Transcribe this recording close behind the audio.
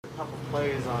couple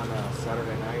plays on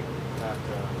Saturday night that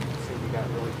seemed you got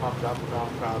really pumped up about,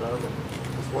 proud of, and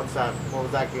just what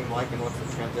was that game like, and what's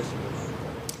the transition been like?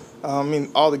 I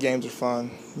mean, all the games are fun,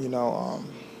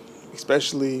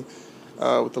 especially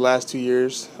with the last 2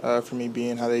 years for me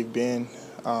being how they've been,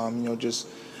 just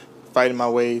fighting my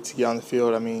way to get on the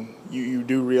field. I mean, you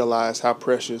do realize how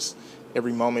precious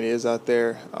every moment is out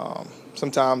there.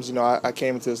 Sometimes, I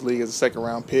came into this league as a second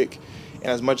round pick, and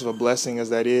as much of a blessing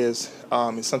as that is,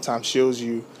 it sometimes shields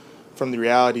you from the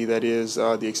reality that is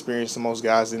the experience of most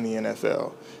guys in the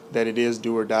NFL, that it is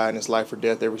do or die and it's life or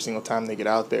death every single time they get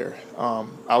out there.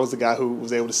 I was the guy who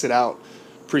was able to sit out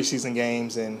preseason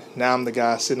games, and now I'm the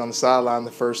guy sitting on the sideline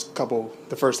the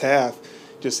first half,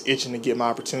 just itching to get my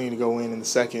opportunity to go in the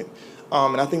second.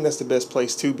 And I think that's the best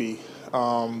place to be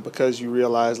because you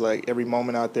realize like every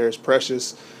moment out there is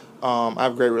precious. I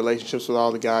have great relationships with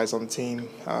all the guys on the team.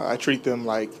 I treat them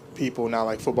like people, not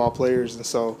like football players, and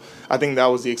so I think that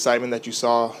was the excitement that you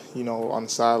saw, on the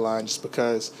sideline, just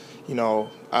because,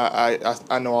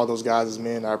 I know all those guys as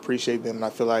men. I appreciate them, and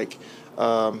I feel like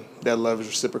that love is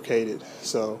reciprocated.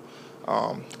 So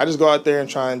I just go out there and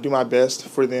try and do my best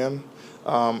for them.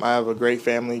 I have a great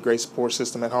family, great support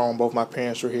system at home. Both my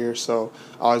parents are here, so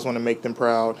I always want to make them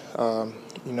proud.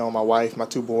 My wife, my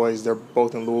two boys, they're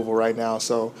both in Louisville right now.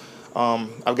 So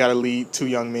I've got to lead two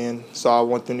young men, so I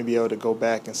want them to be able to go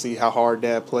back and see how hard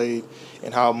Dad played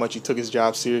and how much he took his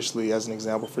job seriously as an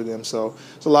example for them. So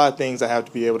it's a lot of things I have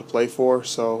to be able to play for,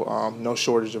 so no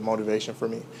shortage of motivation for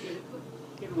me.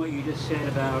 Given what you just said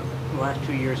about the last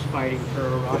 2 years fighting for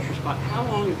a roster spot, how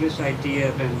long has this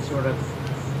idea been sort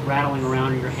of rattling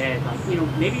around in your head? Like,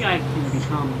 maybe I can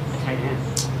become a tight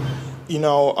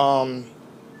end.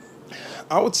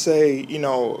 I would say,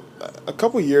 a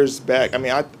couple years back, I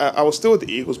mean, I was still with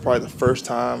the Eagles probably the first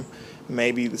time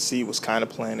maybe the seed was kind of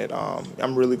planted.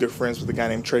 I'm really good friends with a guy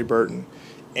named Trey Burton.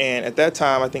 And at that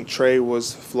time, I think Trey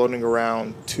was floating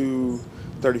around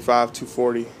 235,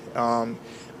 240.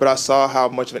 But I saw how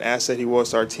much of an asset he was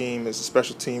to our team as a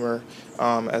special teamer,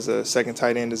 as a second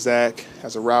tight end to Zach,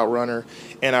 as a route runner.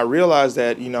 And I realized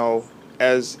that,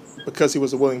 because he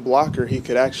was a willing blocker, he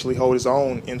could actually hold his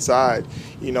own inside.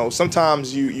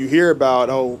 Sometimes you hear about,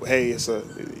 oh, hey,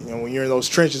 when you're in those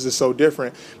trenches, it's so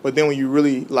different. But then when you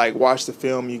really watch the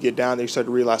film, you get down there, you start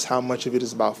to realize how much of it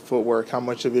is about footwork, how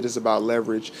much of it is about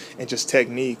leverage and just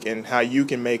technique, and how you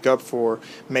can make up for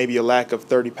maybe a lack of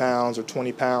 30 pounds or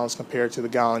 20 pounds compared to the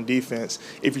guy on defense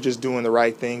if you're just doing the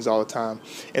right things all the time.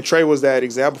 And Trey was that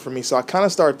example for me. So I kind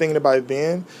of started thinking about it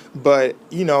then. But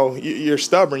you're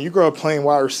stubborn. You grow up playing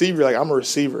wide receiver. You're like, I'm a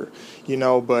receiver,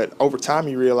 but over time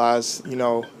you realize,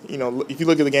 if you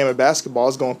look at the game of basketball,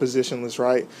 it's going positionless,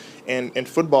 right? And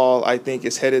football, I think,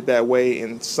 is headed that way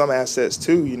in some assets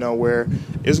too, where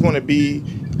it's going to be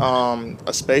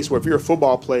a space where if you're a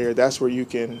football player, that's where you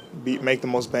can make the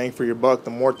most bang for your buck. The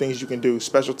more things you can do,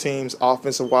 special teams,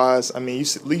 offensive wise. I mean, you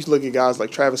at least look at guys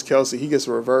like Travis Kelce. He gets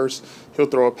a reverse. He'll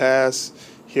throw a pass.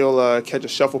 He'll catch a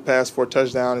shuffle pass for a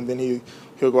touchdown, and then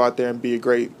he'll go out there and be a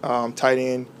great tight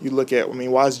end. You look at,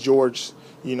 why is George,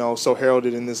 so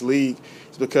heralded in this league?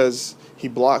 It's because he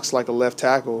blocks like a left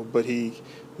tackle, but he,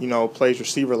 plays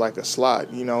receiver like a slot,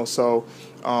 So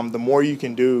the more you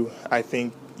can do, I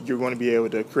think you're going to be able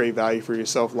to create value for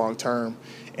yourself long term.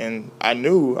 And I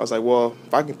was like, well,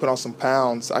 if I can put on some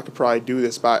pounds, I could probably do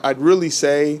this. But I'd really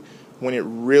say when it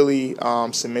really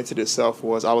cemented itself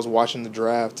was I was watching the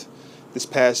draft this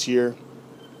past year.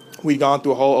 We'd gone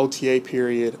through a whole OTA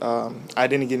period. I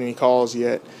didn't get any calls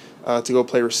yet to go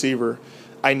play receiver.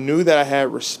 I knew that I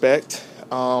had respect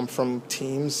from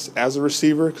teams as a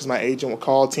receiver because my agent would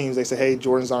call teams. They say, hey,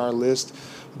 Jordan's on our list.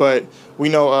 But we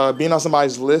know being on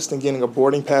somebody's list and getting a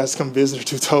boarding pass come visit are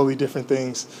two totally different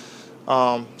things.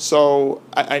 So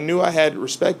I knew I had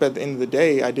respect, but at the end of the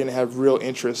day, I didn't have real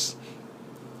interest.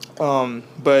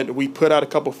 But we put out a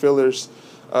couple fillers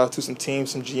to some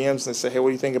teams, some GMs, and say, hey, what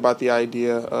do you think about the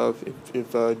idea of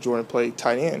if Jordan played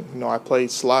tight end? I played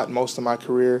slot most of my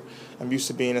career. I'm used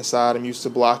to being inside. I'm used to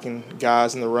blocking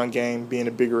guys in the run game, being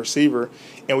a bigger receiver.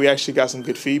 And we actually got some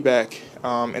good feedback.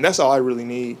 And that's all I really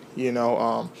need,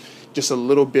 just a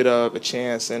little bit of a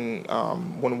chance. And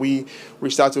when we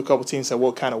reached out to a couple teams and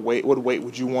said, what weight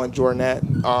would you want Jordan at?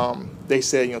 They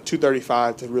said,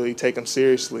 235 to really take him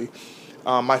seriously.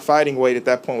 My fighting weight at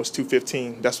that point was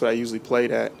 215. That's what I usually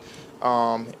played at.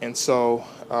 And so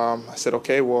I said,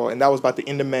 okay, well, and that was about the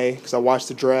end of May because I watched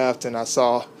the draft and I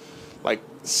saw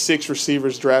 6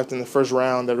 receivers drafted in the first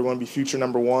round that are going to be future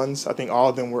number ones. I think all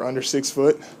of them were under 6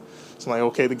 foot. So I'm like,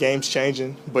 okay, the game's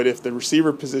changing. But if the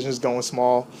receiver position is going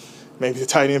small, maybe the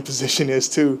tight end position is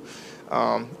too.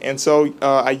 And so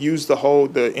I used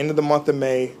the end of the month of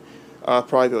May,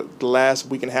 probably the last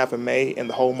week and a half of May, and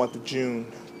the whole month of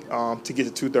June to get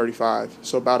to 235.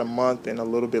 So about a month and a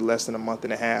little bit less than a month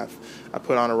and a half. I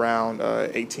put on around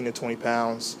 18 to 20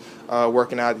 pounds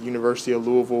working out at the University of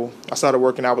Louisville. I started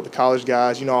working out with the college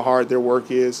guys. You know how hard their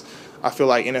work is. I feel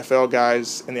like NFL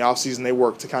guys in the offseason, they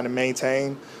work to kind of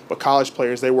maintain, but college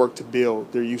players, they work to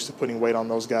build. They're used to putting weight on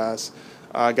those guys.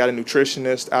 I got a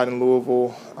nutritionist out in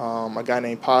Louisville, a guy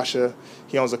named Pasha.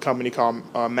 He owns a company called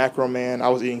Macro Man. I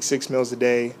was eating 6 meals a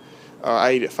day. I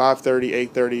ate at 5:30,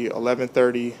 8:30,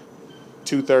 11:30,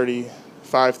 2:30,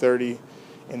 5:30,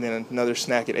 and then another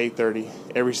snack at 8:30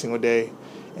 every single day.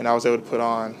 And I was able to put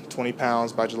on 20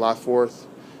 pounds by July 4th.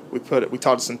 We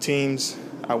talked to some teams.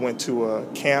 I went to a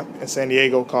camp in San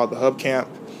Diego called the Hub Camp,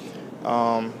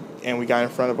 and we got in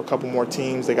front of a couple more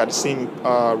teams. They got to see me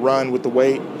run with the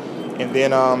weight. And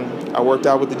then I worked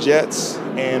out with the Jets.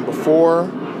 And before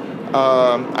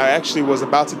I actually was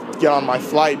about to get on my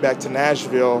flight back to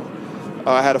Nashville,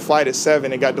 I had a flight at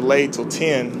 7. It got delayed till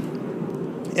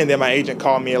 10. And then my agent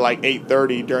called me at like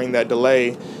 8:30 during that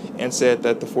delay and said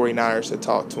that the 49ers had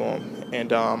talked to him.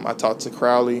 And I talked to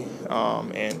Crowley,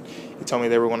 and he told me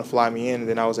they were going to fly me in. And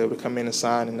then I was able to come in and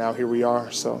sign, and now here we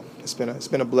are. So it's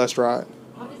been a blessed ride.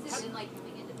 What has it been like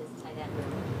coming into this tight end room?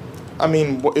 I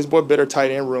mean, what better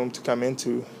tight end room to come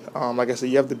into? Like I said,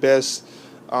 you have the best,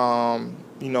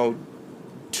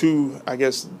 two, I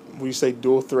guess, would you say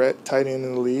dual threat tight end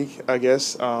in the league, I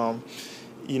guess.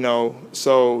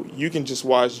 So you can just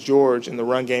watch George in the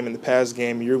run game and the pass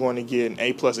game, and you're going to get an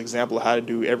A-plus example of how to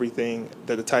do everything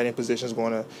that the tight end position is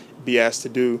going to be asked to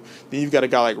do. Then you've got a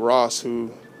guy like Ross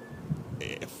who,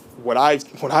 what I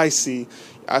see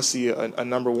a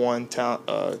number one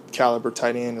caliber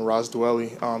tight end in Ross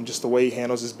Dwelly. Just the way he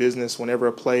handles his business. Whenever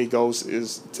a play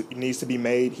needs to be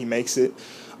made, he makes it.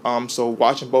 So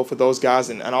watching both of those guys,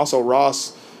 and also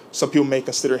Ross, some people may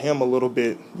consider him a little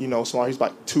bit, small. He's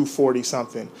like 240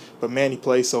 something, but man, he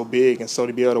plays so big, and so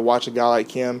to be able to watch a guy like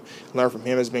him, learn from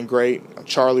him has been great.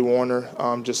 Charlie Warner,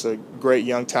 just a great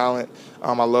young talent.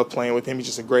 I love playing with him. He's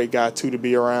just a great guy too to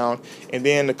be around. And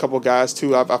then a couple guys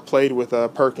too. I've played with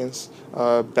Perkins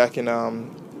back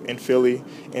in Philly,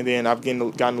 and then I've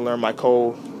gotten to learn Mike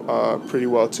Cole pretty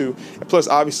well too. And plus,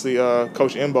 obviously,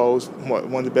 Coach Imbo is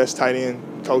one of the best tight end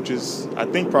coaches. I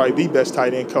think probably the best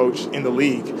tight end coach in the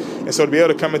league. And so to be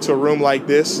able to come into a room like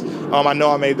this, I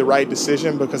know I made the right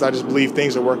decision because I just believe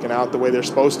things are working out the way they're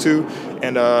supposed to,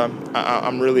 and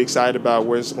I'm really excited about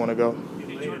where it's going to go.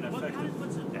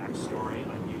 What's the backstory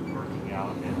on you working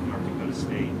out at North Dakota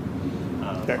State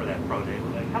for that pro day?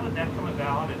 How did that come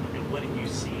about, and what did you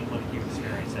see, what did you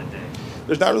experience that day?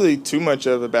 There's not really too much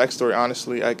of a backstory,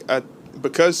 honestly.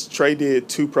 Because Trey did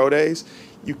 2 pro days,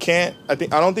 I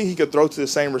don't think he could throw to the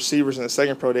same receivers in the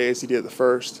second pro day as he did the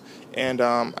first. And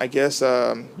I guess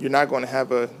you're not going to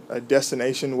have a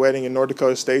destination wedding in North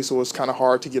Dakota State, so it's kind of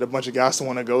hard to get a bunch of guys to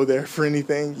want to go there for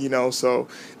anything, So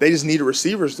they just needed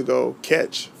receivers to go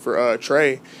catch for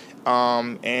Trey.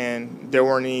 And there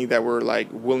weren't any that were like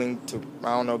willing to,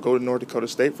 go to North Dakota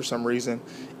State for some reason.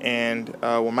 And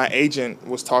when my agent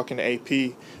was talking to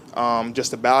AP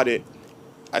just about it,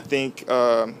 I think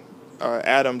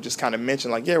Adam just kind of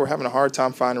mentioned we're having a hard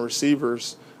time finding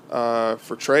receivers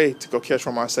for Trey to go catch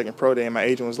from our second pro day. And my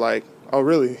agent was like, oh,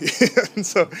 really? And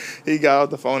so he got off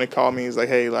the phone and called me. He's like,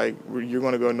 hey, you're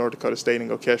going to go to North Dakota State and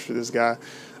go catch for this guy.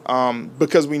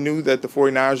 Because we knew that the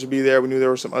 49ers would be there. We knew there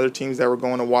were some other teams that were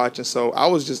going to watch. And so I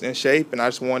was just in shape, and I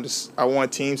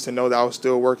wanted teams to know that I was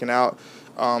still working out,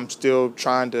 still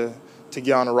trying to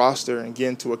get on a roster and get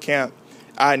into a camp.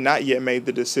 I had not yet made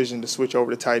the decision to switch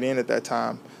over to tight end at that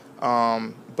time.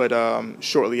 But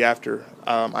shortly after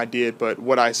I did. But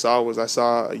what I saw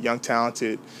a young,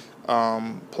 talented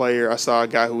player. I saw a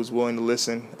guy who was willing to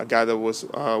listen, a guy that was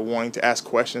wanting to ask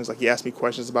questions. Like, he asked me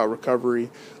questions about recovery,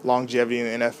 longevity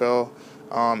in the NFL,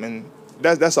 and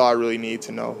that's all I really need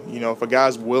to know. If a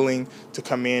guy's willing to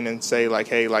come in and say,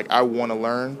 hey, I want to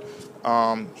learn,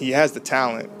 he has the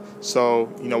talent. So,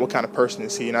 what kind of person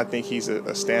is he? And I think he's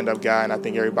a stand-up guy, and I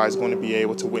think everybody's going to be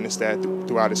able to witness that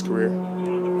throughout his career. The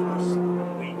first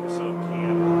week or so of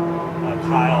camp,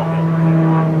 Kyle had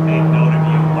made note of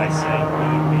you by saying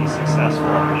you would be successful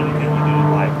in anything you do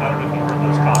in life. I don't know if you heard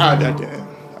those comments. I didn't.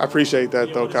 I appreciate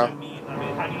that, though, Kyle. What does that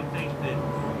mean? How do you think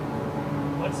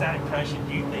what's that impression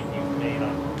do you think you've made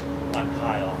on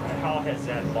Kyle? And how has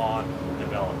that bond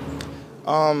developed?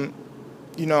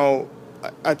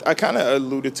 I kind of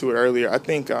alluded to it earlier. I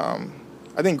think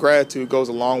gratitude goes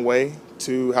a long way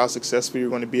to how successful you're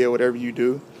going to be at whatever you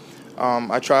do.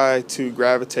 I try to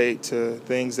gravitate to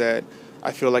things that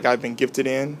I feel like I've been gifted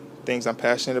in, things I'm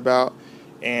passionate about,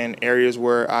 and areas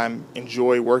where I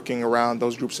enjoy working around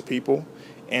those groups of people.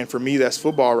 And for me, that's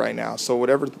football right now. So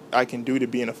whatever I can do to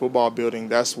be in a football building,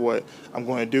 that's what I'm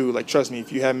going to do. Like, trust me,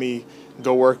 if you have me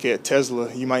go work at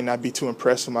Tesla, you might not be too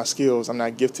impressed with my skills. I'm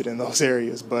not gifted in those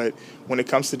areas. But when it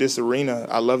comes to this arena,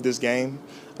 I love this game.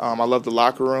 I love the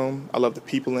locker room. I love the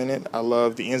people in it. I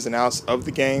love the ins and outs of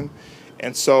the game.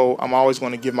 And so I'm always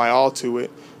going to give my all to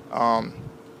it.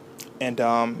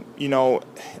 You know,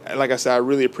 like I said, I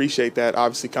really appreciate that.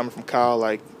 Obviously, coming from Kyle,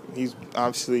 like, he's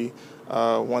obviously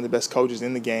one of the best coaches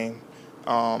in the game.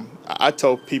 I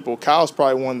told people Kyle's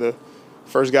probably one of the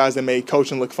first guys that made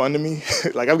coaching look fun to me.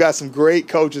 Like, I've got some great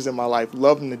coaches in my life,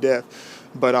 love them to death.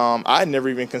 But I had never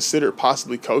even considered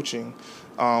possibly coaching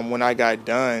when I got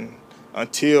done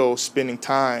until spending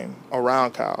time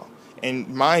around Kyle. And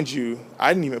mind you,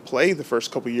 I didn't even play the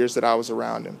first couple of years that I was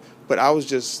around him. But I was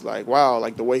just like, wow,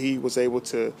 like the way he was able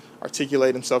to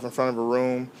articulate himself in front of a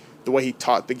room, the way he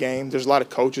taught the game. There's a lot of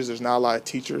coaches, there's not a lot of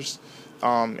teachers.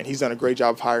 And he's done a great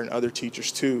job of hiring other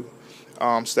teachers too.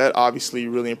 So that obviously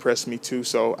really impressed me too.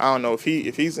 So I don't know if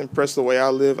he's impressed the way I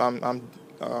live. I'm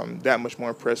that much more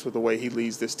impressed with the way he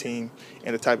leads this team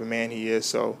and the type of man he is.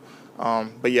 So,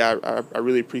 but yeah, I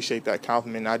really appreciate that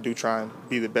compliment. I do try and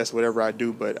be the best whatever I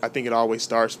do, but I think it always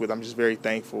starts with I'm just very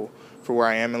thankful for where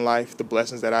I am in life, the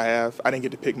blessings that I have. I didn't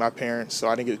get to pick my parents, so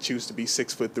I didn't get to choose to be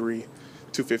 6'3",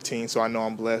 215. So I know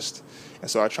I'm blessed, and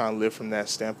so I try and live from that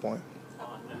standpoint.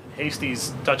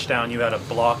 Hasty's touchdown, you had a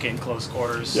block in close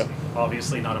quarters. Yeah.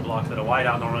 Obviously not a block that a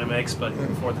wideout normally makes, but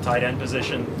for the tight end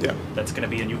position, yeah, that's going to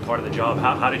be a new part of the job.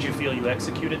 How did you feel you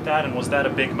executed that, and was that a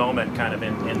big moment kind of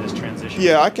in this transition?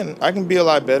 Yeah, I can be a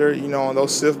lot better, you know, on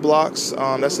those SIF blocks.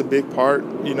 That's a big part,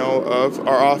 you know, of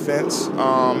our offense.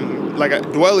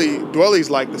 Dwelly's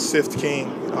like the SIF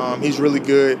king. He's really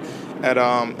good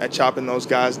at chopping those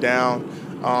guys down.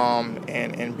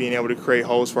 And being able to create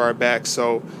holes for our backs.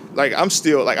 So, like,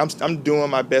 I'm doing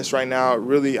my best right now.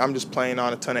 Really, I'm just playing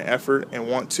on a ton of effort and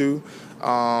want to.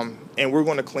 And we're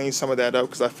going to clean some of that up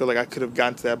because I feel like I could have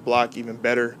gotten to that block even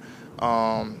better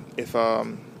if,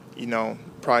 you know,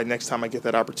 probably next time I get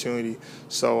that opportunity.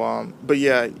 So, but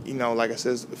yeah, you know, like I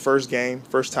said, first game,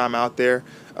 first time out there.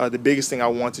 The biggest thing I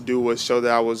wanted to do was show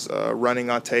that I was running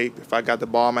on tape. If I got the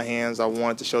ball in my hands, I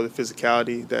wanted to show the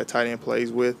physicality that tight end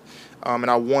plays with.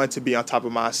 And I wanted to be on top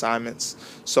of my assignments.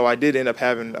 So I did end up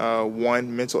having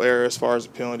one mental error as far as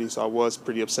the penalty, so I was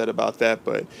pretty upset about that.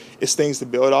 But it's things to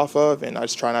build off of, and I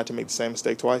just try not to make the same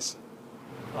mistake twice.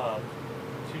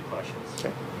 2 questions.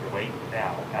 Okay. Your weight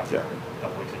now after a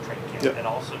couple weeks of training camp, and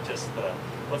also just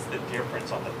what's the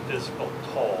difference on the physical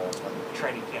toll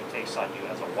training camp takes on you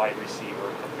as a wide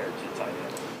receiver compared to tight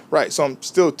end? Right, so I'm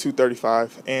still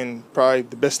 235, and probably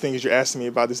the best thing is you're asking me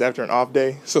about this after an off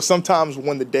day. So sometimes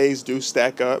when the days do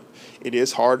stack up, it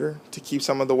is harder to keep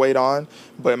some of the weight on,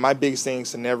 but my biggest thing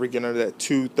is to never get under that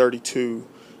 232,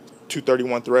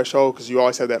 231 threshold because you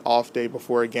always have that off day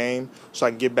before a game, so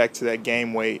I can get back to that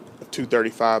game weight of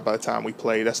 235 by the time we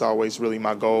play. That's always really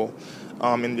my goal.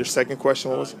 And your second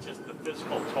question, what was it? Just the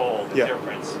physical toll, the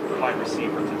difference, wide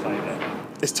receiver to tight end.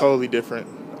 It's totally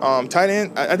different. Tight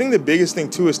end, I think the biggest thing,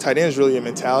 too, is tight end is really a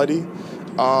mentality.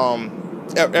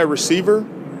 At receiver,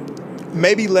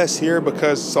 maybe less here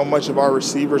because so much of our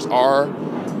receivers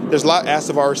there's a lot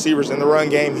asked of our receivers in the run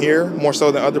game here, more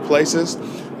so than other places.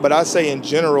 But I'd say in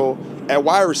general, at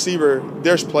wide receiver,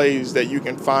 there's plays that you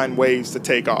can find ways to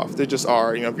take off. There just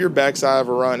are. You know, if you're backside of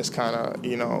a run, it's kind of,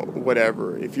 you know,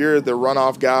 whatever. If you're the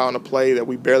runoff guy on a play that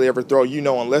we barely ever throw, you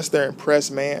know, unless they're in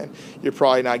press man, you're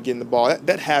probably not getting the ball.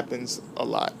 That happens a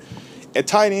lot. At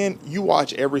tight end, you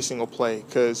watch every single play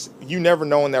because you never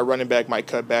know when that running back might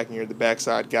cut back and you're the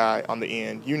backside guy on the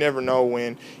end. You never know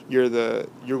when you're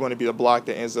going to be the block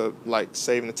that ends up like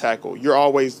saving the tackle. You're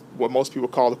always what most people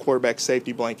call the quarterback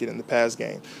safety blanket in the pass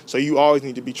game. So you always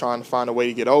need to be trying to find a way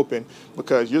to get open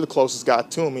because you're the closest guy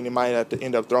to him and he might have to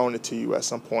end up throwing it to you at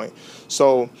some point.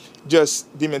 So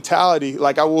just the mentality,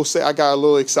 like I will say, I got a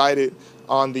little excited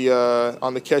on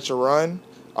the catch and run.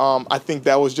 I think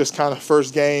that was just kind of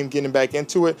first game getting back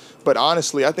into it. But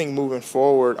honestly, I think moving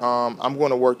forward, I'm going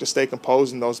to work to stay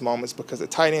composed in those moments because at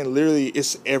tight end, literally,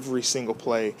 it's every single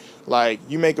play. Like,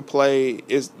 you make a play,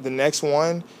 is the next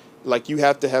one, like, you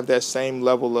have to have that same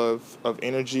level of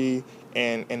energy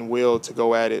and will to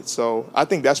go at it. So I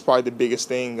think that's probably the biggest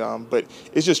thing. But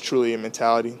it's just truly a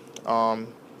mentality.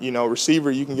 You know, receiver,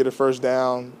 you can get a first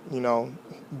down, you know,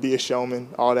 be a showman,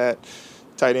 all that.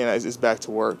 Tight end is back to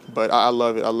work, but I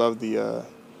love it. I love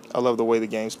the way the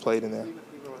game's played in there.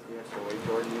 Even with the extra weight,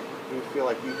 Jordan, do you feel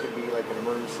like you could be like an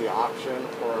emergency option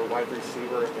or a wide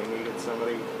receiver if they needed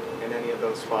somebody in in any of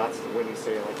those spots when you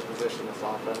say like position this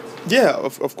offense? Yeah,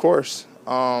 of course.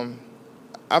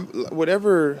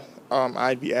 Whatever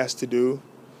I'd be asked to do,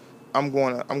 I'm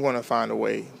gonna find a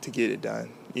way to get it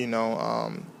done. You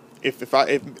know, if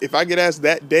I get asked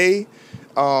that day,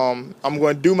 I'm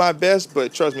going to do my best.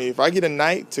 But trust me, if I get a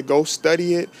night to go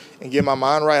study it and get my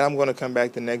mind right, I'm going to come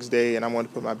back the next day and I'm going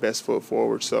to put my best foot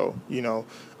forward. So you know,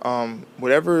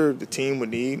 whatever the team would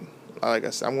need, like I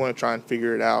said, I'm going to try and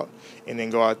figure it out and then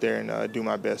go out there and do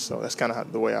my best. So that's kind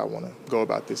of the way I want to go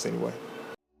about this anyway.